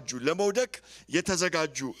የተዘጋጁ ለመውደቅ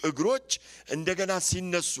የተዘጋጁ እግሮች እንደገና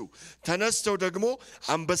ሲነሱ ተነስተው ደግሞ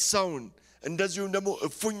አንበሳውን እንደዚሁም ደግሞ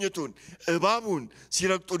እፉኝቱን እባቡን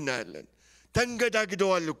ሲረግጡ እናያለን።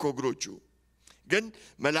 ተንገዳግደዋል እኮ እግሮቹ፣ ግን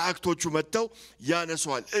መላእክቶቹ መጥተው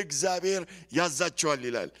ያነሱዋል። እግዚአብሔር ያዛቸዋል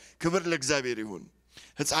ይላል። ክብር ለእግዚአብሔር ይሁን።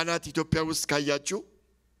 ሕፃናት ኢትዮጵያ ውስጥ ካያችሁ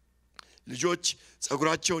ልጆች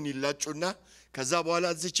ጸጉራቸውን ይላጩና ከዛ በኋላ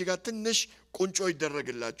እዚች ጋር ትንሽ ቁንጮ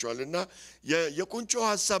ይደረግላቸዋልና የቁንጮ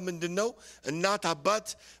ሐሳብ ምንድነው? እናት አባት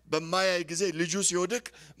በማያይ ጊዜ ልጁ ሲወድቅ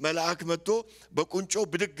መልአክ መጥቶ በቁንጮ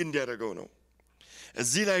ብድግ እንዲያደርገው ነው።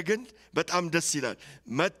 እዚህ ላይ ግን በጣም ደስ ይላል።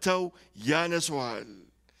 መጥተው ያነሱሃል።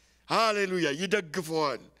 ሃሌሉያ!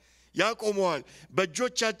 ይደግፈዋል፣ ያቆመዋል፣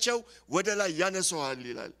 በእጆቻቸው ወደ ላይ ያነሱሃል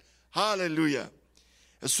ይላል። ሃሌሉያ!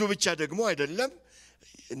 እሱ ብቻ ደግሞ አይደለም።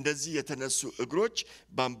 እንደዚህ የተነሱ እግሮች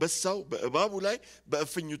በአንበሳው በእባቡ ላይ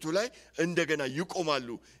በእፍኝቱ ላይ እንደገና ይቆማሉ፣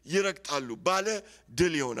 ይረግጣሉ፣ ባለ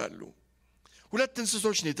ድል ይሆናሉ። ሁለት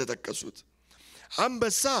እንስሶች ነው የተጠቀሱት።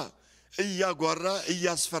 አንበሳ እያጓራ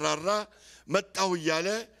እያስፈራራ መጣሁ እያለ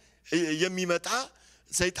የሚመጣ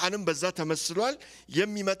ሰይጣንም በዛ ተመስሏል።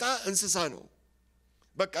 የሚመጣ እንስሳ ነው።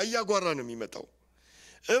 በቃ እያጓራ ነው የሚመጣው።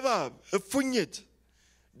 እባብ እፉኝት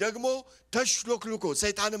ደግሞ ተሽሎክሉኮ፣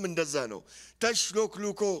 ሰይጣንም እንደዛ ነው።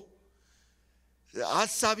 ተሽሎክሉኮ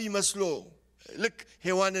ሐሳቢ መስሎ ልክ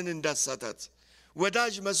ሔዋንን እንዳሳታት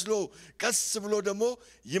ወዳጅ መስሎ ቀስ ብሎ ደግሞ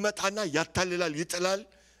ይመጣና ያታልላል፣ ይጥላል።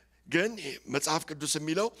 ግን መጽሐፍ ቅዱስ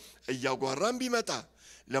የሚለው እያጓራም ቢመጣ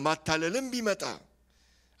ለማታለልም ቢመጣ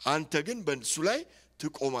አንተ ግን በእሱ ላይ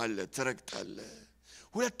ትቆማለህ፣ ትረግጣለህ።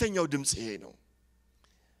 ሁለተኛው ድምፅ ይሄ ነው።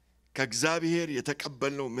 ከእግዚአብሔር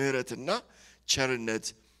የተቀበልነው ምህረትና ቸርነት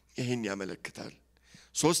ይህን ያመለክታል።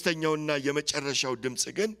 ሶስተኛውና የመጨረሻው ድምፅ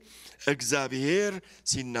ግን እግዚአብሔር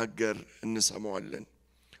ሲናገር እንሰማዋለን።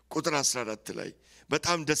 ቁጥር 14 ላይ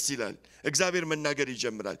በጣም ደስ ይላል። እግዚአብሔር መናገር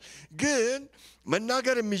ይጀምራል። ግን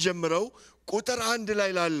መናገር የሚጀምረው ቁጥር 1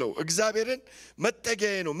 ላይ ላለው እግዚአብሔርን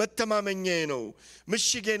መጠጊያዬ ነው፣ መተማመኛዬ ነው፣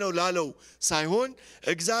 ምሽጌ ነው ላለው ሳይሆን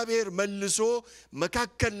እግዚአብሔር መልሶ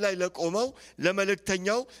መካከል ላይ ለቆመው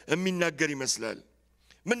ለመልእክተኛው የሚናገር ይመስላል።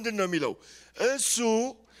 ምንድን ነው የሚለው? እሱ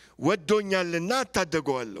ወዶኛልና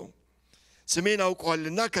እታደገዋለሁ። ስሜን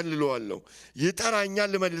አውቀዋልና ከልለዋለሁ ይጠራኛል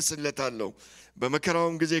ልመልስለታለሁ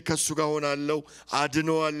በመከራውም ጊዜ ከሱ ጋር ሆናለሁ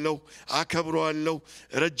አድነዋለሁ አከብረዋለሁ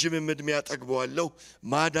ረጅም ዕድሜ ያጠግበዋለሁ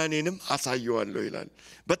ማዳኔንም አሳየዋለሁ ይላል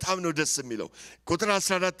በጣም ነው ደስ የሚለው ቁጥር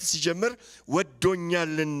 14 ሲጀምር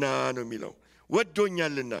ወዶኛልና ነው የሚለው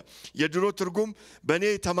ወዶኛልና የድሮ ትርጉም በኔ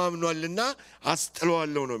ተማምኗልና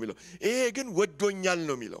አስጥለዋለሁ ነው የሚለው ይሄ ግን ወዶኛል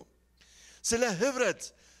ነው የሚለው ስለ ህብረት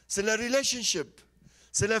ስለ ሪሌሽንሺፕ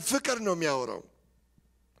ስለ ፍቅር ነው የሚያወራው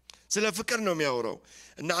ስለ ፍቅር ነው የሚያወራው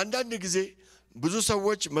እና አንዳንድ ጊዜ ብዙ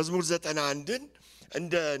ሰዎች መዝሙር 91ን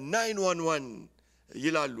እንደ 911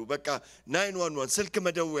 ይላሉ በቃ 911 ስልክ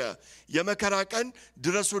መደወያ የመከራ ቀን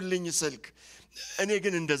ድረሱልኝ ስልክ እኔ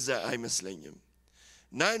ግን እንደዛ አይመስለኝም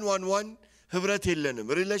 911 ህብረት የለንም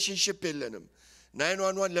ሪሌሽንሺፕ የለንም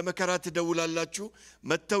 911 ለመከራ ትደውላላችሁ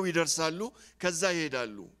መተው ይደርሳሉ ከዛ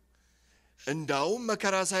ይሄዳሉ እንዳውም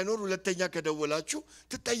መከራ ሳይኖር ሁለተኛ ከደወላችሁ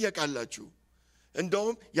ትጠየቃላችሁ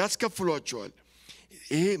እንዳውም ያስከፍሏቸዋል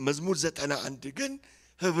ይሄ መዝሙር 91 ግን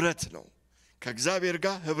ህብረት ነው ከእግዚአብሔር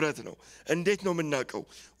ጋር ህብረት ነው እንዴት ነው የምናቀው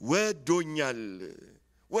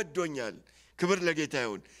ወዶኛል ክብር ለጌታ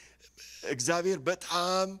ይሁን እግዚአብሔር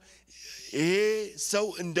በጣም ይሄ ሰው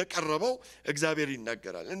እንደቀረበው እግዚአብሔር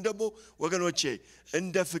ይናገራል እንደሞ ወገኖቼ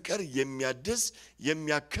እንደ ፍቅር የሚያድስ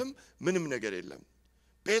የሚያክም ምንም ነገር የለም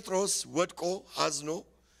ጴጥሮስ ወድቆ አዝኖ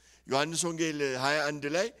ዮሐንስ ወንጌል 21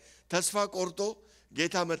 ላይ ተስፋ ቆርጦ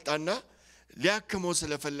ጌታ መጣና ሊያክመው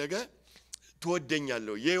ስለፈለገ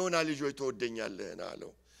ተወደኛለሁ የዮና ልጅ ሆይ ተወደኛለህ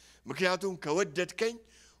አለው ምክንያቱም ከወደድከኝ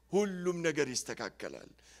ሁሉም ነገር ይስተካከላል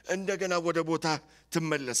እንደገና ወደ ቦታ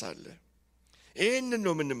ትመለሳለህ ይሄንን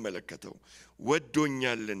ነው የምንመለከተው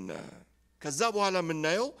ወዶኛልና ከዛ በኋላ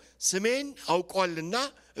የምናየው ስሜን አውቋልና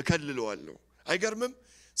እከልለዋለሁ አይገርምም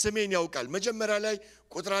ስሜን ያውቃል መጀመሪያ ላይ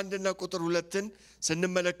ቁጥር 1 እና ቁጥር 2ን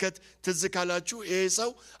ስንመለከት ትዝ ካላችሁ ይሄ ሰው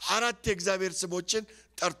አራት የእግዚአብሔር ስሞችን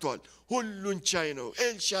ጠርቷል ሁሉን ቻይ ነው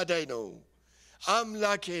ኤልሻዳይ ነው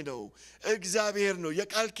አምላኬ ነው እግዚአብሔር ነው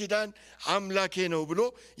የቃል ኪዳን አምላኬ ነው ብሎ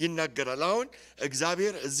ይናገራል አሁን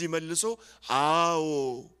እግዚአብሔር እዚህ መልሶ አዎ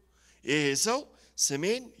ይሄ ሰው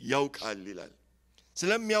ስሜን ያውቃል ይላል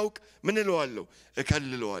ስለሚያውቅ ምን እለዋለሁ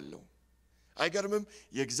እከልለዋለሁ አይገርምም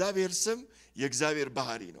የእግዚአብሔር ስም የእግዚአብሔር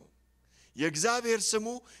ባህሪ ነው የእግዚአብሔር ስሙ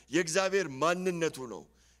የእግዚአብሔር ማንነቱ ነው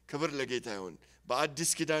ክብር ለጌታ ይሁን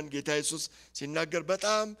በአዲስ ኪዳን ጌታ ኢየሱስ ሲናገር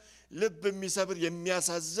በጣም ልብ የሚሰብር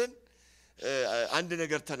የሚያሳዝን አንድ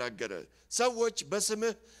ነገር ተናገረ ሰዎች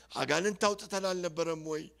በስምህ አጋንንት አውጥተን አልነበረም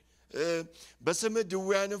ወይ በስምህ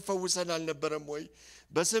ድውያንን ፈውሰን አልነበረም ወይ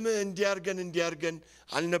በስምህ እንዲያርገን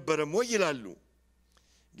አልነበረም ወይ ይላሉ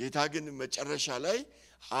ጌታ ግን መጨረሻ ላይ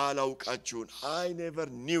አላውቃችሁን I never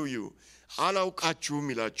knew you አላውቃችሁም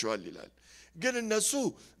ይላቸዋል ይላል ግን እነሱ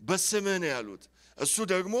በስምህ ነው ያሉት እሱ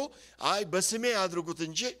ደግሞ አይ በስሜ አድርጉት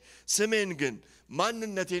እንጂ ስሜን ግን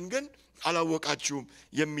ማንነቴን ግን አላወቃችሁም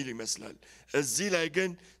የሚል ይመስላል እዚህ ላይ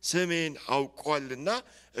ግን ስሜን አውቋልና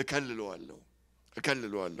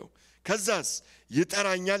እከልለዋለሁ ከዛስ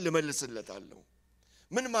ይጠራኛል ልመልስለታለሁ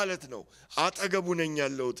ምን ማለት ነው አጠገቡ ነኝ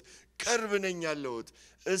ያለሁት ቅርብ ነኝ ያለሁት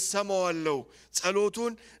እሰማዋለሁ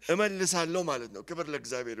ጸሎቱን እመልሳለሁ ማለት ነው ክብር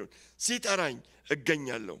ለእግዚአብሔር ይሁን ሲጠራኝ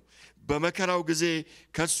እገኛለሁ በመከራው ጊዜ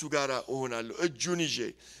ከሱ ጋር እሆናለሁ እጁን ይዤ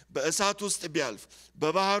በእሳት ውስጥ ቢያልፍ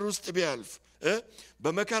በባህር ውስጥ ቢያልፍ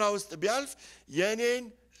በመከራ ውስጥ ቢያልፍ የኔን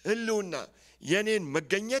ህልውና የኔን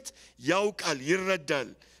መገኘት ያውቃል ይረዳል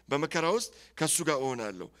በመከራ ውስጥ ከሱ ጋር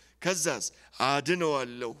እሆናለሁ ከዛስ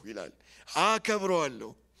አድነዋለሁ ይላል አከብረዋለሁ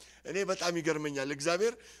እኔ በጣም ይገርመኛል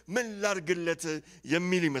እግዚአብሔር ምን ላርግለት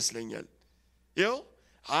የሚል ይመስለኛል ይው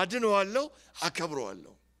አድነዋለሁ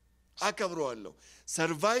አከብረዋለሁ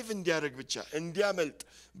ሰርቫይቭ እንዲያደርግ ብቻ እንዲያመልጥ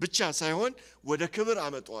ብቻ ሳይሆን ወደ ክብር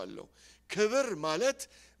አመጣዋለሁ ክብር ማለት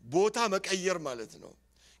ቦታ መቀየር ማለት ነው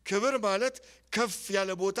ክብር ማለት ከፍ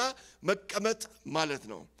ያለ ቦታ መቀመጥ ማለት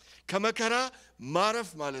ነው ከመከራ ማረፍ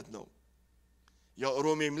ማለት ነው ያው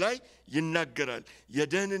ሮሜም ላይ ይናገራል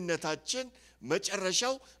የደህንነታችን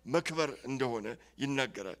መጨረሻው መክበር እንደሆነ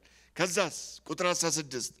ይናገራል ከዛስ ቁጥር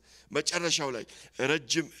 16 መጨረሻው ላይ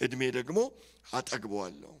ረጅም ዕድሜ ደግሞ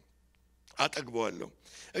አጠግበዋለሁ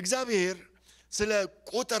እግዚአብሔር ስለ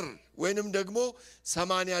ቁጥር ወይንም ደግሞ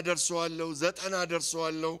 80 ደርሰዋለሁ 90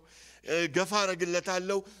 ደርሰዋለሁ ገፋ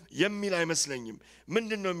አረግለታለሁ የሚል አይመስለኝም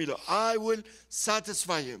ምንድነው የሚለው I will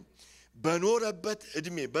satisfy him በኖረበት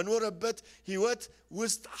ዕድሜ በኖረበት ህይወት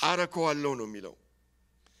ውስጥ አረከዋለሁ ነው የሚለው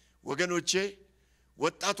ወገኖቼ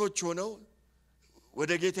ወጣቶች ሆነው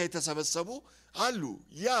ወደ ጌታ የተሰበሰቡ አሉ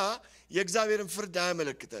ያ የእግዚአብሔርን ፍርድ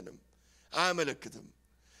አያመለክትም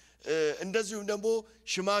እንደዚሁም ደግሞ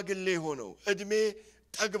ሽማግሌ ሆነው ዕድሜ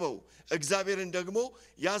ጠግበው እግዚአብሔርን ደግሞ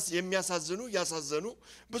ያሳዘኑ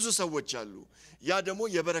ብዙ ሰዎች አሉ። ያ ደግሞ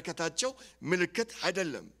የበረከታቸው ምልክት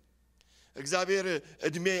አይደለም። እግዚአብሔር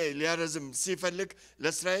እድሜ ሊያረዝም ሲፈልግ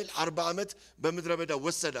ለእስራኤል 40 ዓመት በምድረ በዳ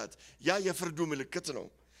ወሰዳት። ያ የፍርዱ ምልክት ነው።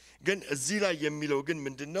 ግን እዚህ ላይ የሚለው ግን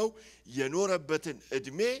ምንድነው? የኖረበትን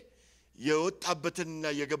እድሜ የወጣበትንና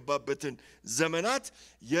የገባበትን ዘመናት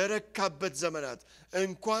የረካበት ዘመናት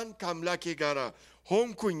እንኳን ከአምላኬ ጋር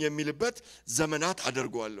ሆንኩኝ የሚልበት ዘመናት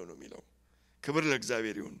አደርገዋለሁ ነው የሚለው። ክብር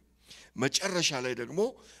ለእግዚአብሔር ይሁን። መጨረሻ ላይ ደግሞ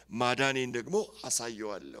ማዳኔን ደግሞ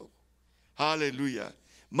አሳየዋለሁ። ሃሌሉያ!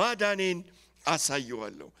 ማዳኔን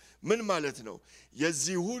አሳየዋለሁ። ምን ማለት ነው?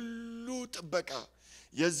 የዚህ ሁሉ ጥበቃ፣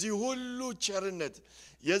 የዚህ ሁሉ ቸርነት፣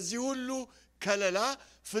 የዚህ ሁሉ ከለላ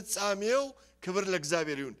ፍጻሜው ክብር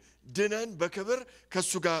ለእግዚአብሔር ይሁን ድነን በክብር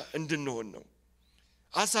ከሱ ጋር እንድንሆን ነው።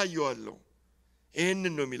 አሳየዋለሁ።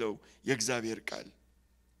 ይሄንን ነው የሚለው የእግዚአብሔር ቃል።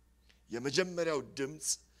 የመጀመሪያው ድምጽ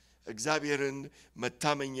እግዚአብሔርን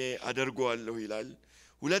መታመኛዬ አደርገዋለሁ ይላል።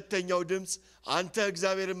 ሁለተኛው ድምጽ አንተ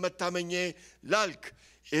እግዚአብሔርን መታመኛዬ ላልክ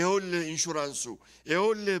ይኸውልህ ኢንሹራንሱ፣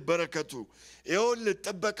 ይኸውልህ በረከቱ፣ ይኸውልህ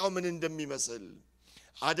ጥበቃው ምን እንደሚመስል።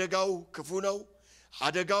 አደጋው ክፉ ነው።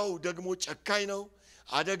 አደጋው ደግሞ ጨካኝ ነው።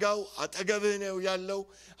 አደጋው አጠገብህ ነው ያለው።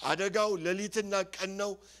 አደጋው ሌሊትና ቀን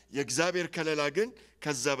ነው። የእግዚአብሔር ከለላ ግን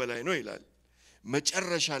ከዛ በላይ ነው ይላል።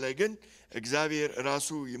 መጨረሻ ላይ ግን እግዚአብሔር ራሱ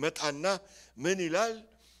ይመጣና ምን ይላል?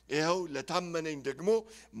 ይኸው ለታመነኝ ደግሞ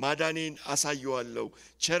ማዳኔን አሳየዋለሁ፣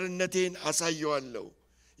 ቸርነቴን አሳየዋለሁ።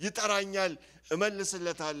 ይጠራኛል፣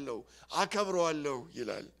 እመልስለታለሁ፣ አከብረዋለሁ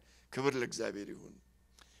ይላል። ክብር ለእግዚአብሔር ይሁን።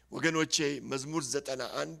 ወገኖቼ መዝሙር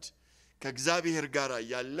 91 ከእግዚአብሔር ጋር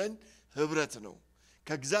ያለን ህብረት ነው።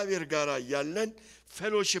 ከእግዚአብሔር ጋር ያለን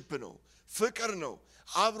ፌሎሺፕ ነው፣ ፍቅር ነው፣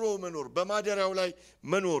 አብሮ መኖር፣ በማደሪያው ላይ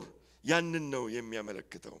መኖር። ያንን ነው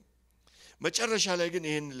የሚያመለክተው። መጨረሻ ላይ ግን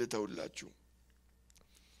ይሄን ልተውላችሁ።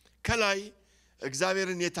 ከላይ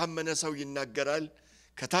እግዚአብሔርን የታመነ ሰው ይናገራል፣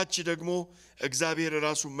 ከታች ደግሞ እግዚአብሔር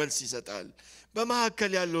ራሱ መልስ ይሰጣል።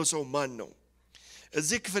 በመካከል ያለው ሰው ማን ነው?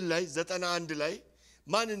 እዚህ ክፍል ላይ 91 ላይ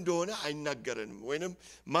ማን እንደሆነ አይናገረንም ወይንም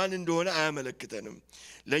ማን እንደሆነ አያመለክተንም።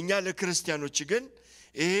 ለኛ ለክርስቲያኖች ግን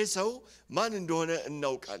ይሄ ሰው ማን እንደሆነ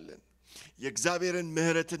እናውቃለን። የእግዚአብሔርን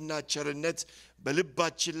ምሕረትና ቸርነት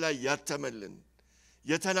በልባችን ላይ ያተመልን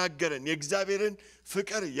የተናገረን የእግዚአብሔርን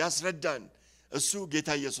ፍቅር ያስረዳን እሱ ጌታ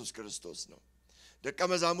ኢየሱስ ክርስቶስ ነው። ደቀ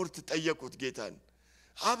መዛሙርት ጠየቁት ጌታን፣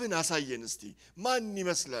 አብን አሳየን እስቲ ማን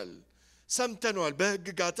ይመስላል? ሰምተነዋል፣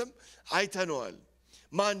 በሕግጋትም አይተነዋል።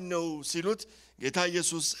 ማን ነው ሲሉት ጌታ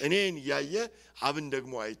ኢየሱስ እኔን ያየ አብን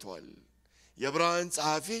ደግሞ አይቷል። የዕብራውያን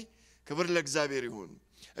ጸሐፊ ክብር ለእግዚአብሔር ይሁን።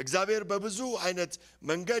 እግዚአብሔር በብዙ አይነት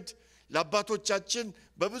መንገድ ለአባቶቻችን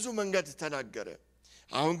በብዙ መንገድ ተናገረ።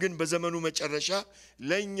 አሁን ግን በዘመኑ መጨረሻ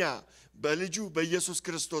ለኛ በልጁ በኢየሱስ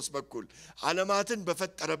ክርስቶስ በኩል ዓለማትን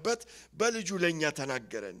በፈጠረበት በልጁ ለኛ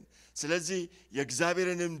ተናገረን። ስለዚህ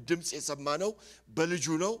የእግዚአብሔርንም ድምጽ የሰማነው በልጁ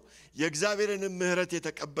ነው። የእግዚአብሔርንም ምሕረት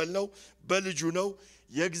የተቀበልነው በልጁ ነው።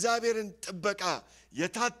 የእግዚአብሔርን ጥበቃ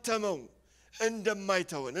የታተመው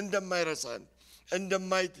እንደማይተወን፣ እንደማይረሳን፣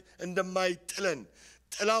 እንደማይጥለን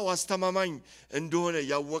ጥላው አስተማማኝ እንደሆነ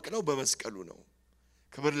ያወቅነው በመስቀሉ ነው።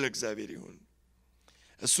 ክብር ለእግዚአብሔር ይሁን።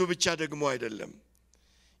 እሱ ብቻ ደግሞ አይደለም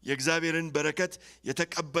የእግዚአብሔርን በረከት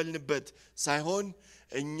የተቀበልንበት ሳይሆን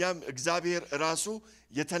እኛም እግዚአብሔር ራሱ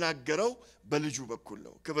የተናገረው በልጁ በኩል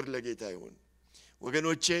ነው። ክብር ለጌታ ይሁን።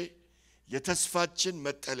 ወገኖቼ የተስፋችን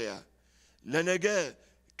መጠለያ ለነገ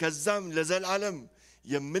ከዛም ለዘላለም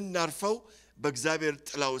የምናርፈው በእግዚአብሔር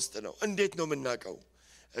ጥላ ውስጥ ነው። እንዴት ነው የምናውቀው?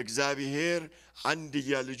 እግዚአብሔር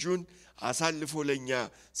አንድያ ልጁን አሳልፎ ለኛ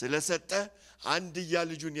ስለሰጠ አንድያ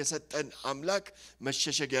ልጁን የሰጠን አምላክ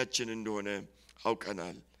መሸሸጊያችን እንደሆነ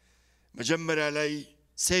አውቀናል። መጀመሪያ ላይ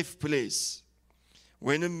ሴፍ ፕሌስ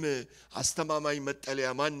ወይንም አስተማማኝ መጠለያ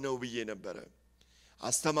ማን ነው ብዬ ነበረ።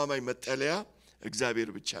 አስተማማኝ መጠለያ እግዚአብሔር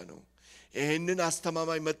ብቻ ነው። ይሄንን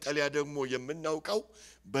አስተማማኝ መጠለያ ደግሞ የምናውቀው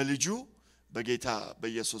በልጁ በጌታ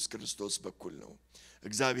በኢየሱስ ክርስቶስ በኩል ነው።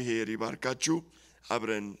 እግዚአብሔር ይባርካችሁ።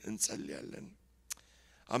 አብረን እንጸልያለን።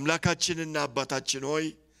 አምላካችንና አባታችን ሆይ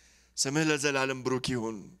ስምህ ለዘላለም ብሩክ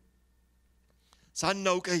ይሁን።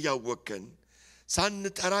 ሳናውቅህ ያወቅከን፣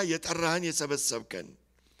 ሳንጠራ የጠራህን የሰበሰብከን፣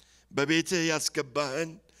 በቤትህ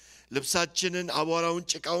ያስገባህን፣ ልብሳችንን አቧራውን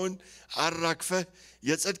ጭቃውን አራግፈህ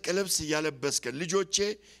የጽድቅ ልብስ ያለበስከን፣ ልጆቼ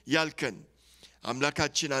ያልከን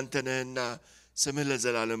አምላካችን አንተ ነህና ስምህ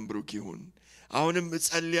ለዘላለም ብሩክ ይሁን። አሁንም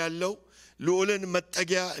እጸልያለሁ ልዑልን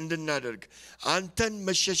መጠጊያ እንድናደርግ፣ አንተን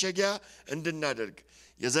መሸሸጊያ እንድናደርግ፣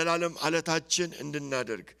 የዘላለም ዓለታችን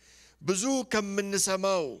እንድናደርግ፣ ብዙ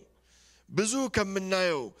ከምንሰማው ብዙ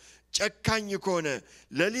ከምናየው ጨካኝ ከሆነ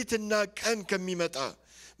ሌሊትና ቀን ከሚመጣ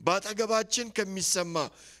ባጠገባችን ከሚሰማ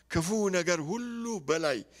ክፉ ነገር ሁሉ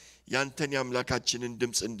በላይ ያንተን ያምላካችንን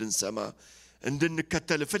ድምጽ እንድንሰማ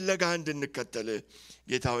እንድንከተል ፍለጋ እንድንከተል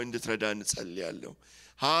ጌታ ሆይ እንድትረዳን ጸልያለሁ።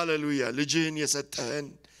 ሃሌሉያ። ልጅህን የሰጠህን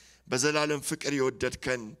በዘላለም ፍቅር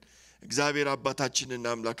የወደድከን እግዚአብሔር አባታችንና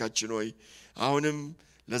አምላካችን ሆይ አሁንም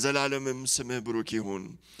ለዘላለምም ስምህ ብሩክ ይሁን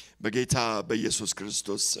በጌታ በኢየሱስ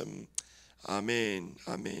ክርስቶስ ስም አሜን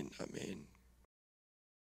አሜን አሜን።